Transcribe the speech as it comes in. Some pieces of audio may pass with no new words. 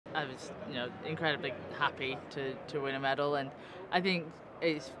I was, incredibly happy to win a medal, and I think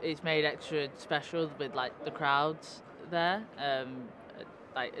it's made extra special with like the crowds there,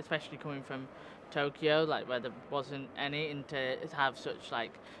 like especially coming from Tokyo, like where there wasn't any, and to have such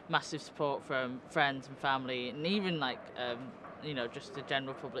like massive support from friends and family, and even like just the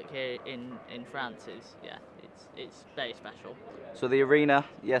general public here in France is it's very special. So the arena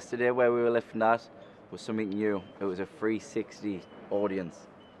yesterday where we were lifting at was something new. It was a 360 audience.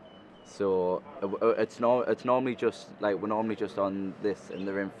 So it's normally just like we're normally just on this and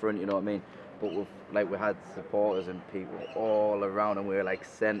they're in front, you know what I mean? But we had supporters and people all around and we were like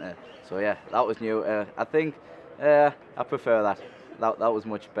centre. So yeah, that was new. I think I prefer that. That was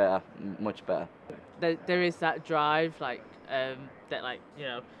much better, much better. There is that drive, that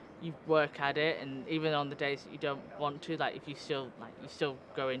you work at it, and even on the days that you don't want to, like if you still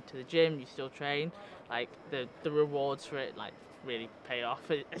go into the gym, you still train, like the rewards for it like really pay off,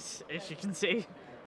 as you can see.